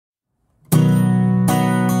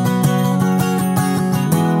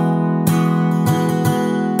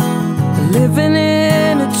living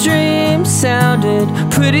in a dream sounded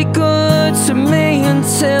pretty good to me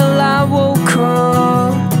until I woke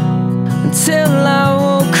up. Until I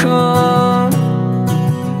woke up.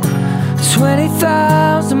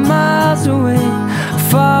 20,000 miles away,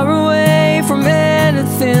 far away from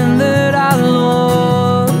anything that I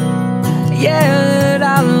love. Yeah, that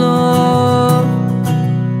I love.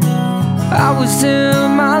 I was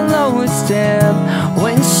in my lowest ebb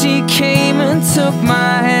when she came and took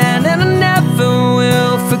my hand, and I never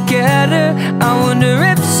will forget her. I wonder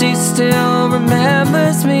if she still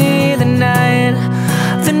remembers me. The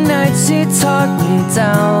night she talked me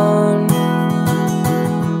down,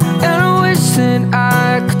 and I wish that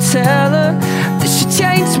I could tell her that she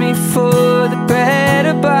changed me for the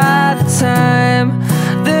better by the time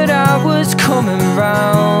that I was coming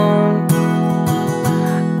round.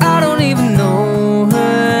 I don't even know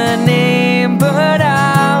her name, but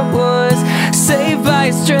I was saved by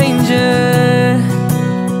a stranger.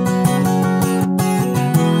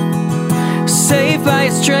 Saved by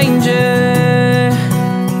a stranger.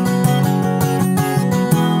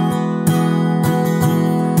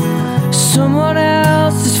 Someone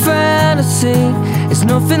else's fantasy is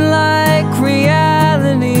nothing like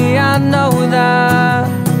reality. I know that.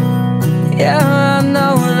 Yeah, I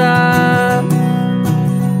know that.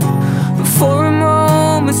 But for a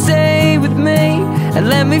moment, stay with me and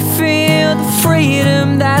let me feel the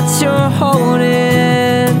freedom that you're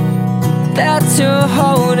holding. That you're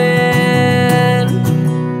holding.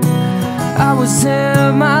 I was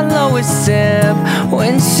in my lowest ebb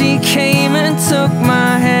when she came and took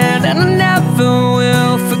my hand, and I never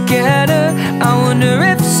will forget her. I wonder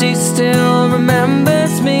if she still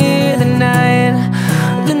remembers me.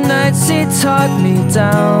 The night she talked me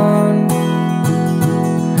down,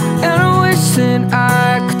 and I wish that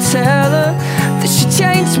I could tell her that she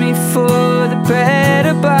changed me for the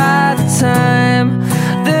better by the time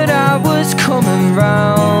that I was coming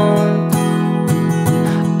round.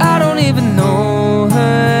 I don't even know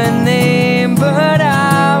her name, but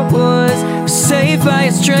I was saved by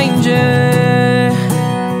a stranger.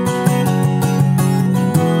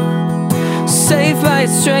 Saved by a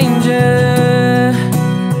stranger.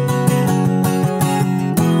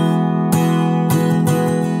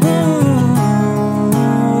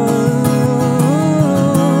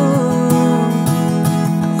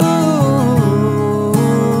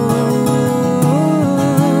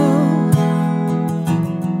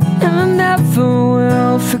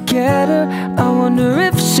 Forget her. I wonder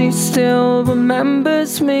if she still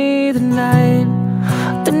remembers me. The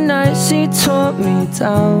night she taught me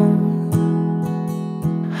down,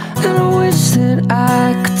 and I wish that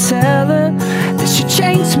I could tell her that she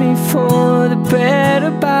changed me for the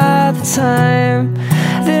better by the time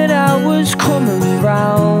that I was coming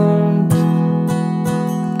round.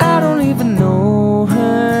 I don't even know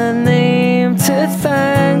her name to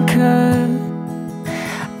thank her.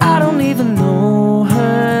 I don't even know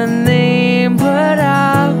her name, but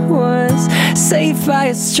I was saved by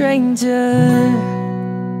a stranger.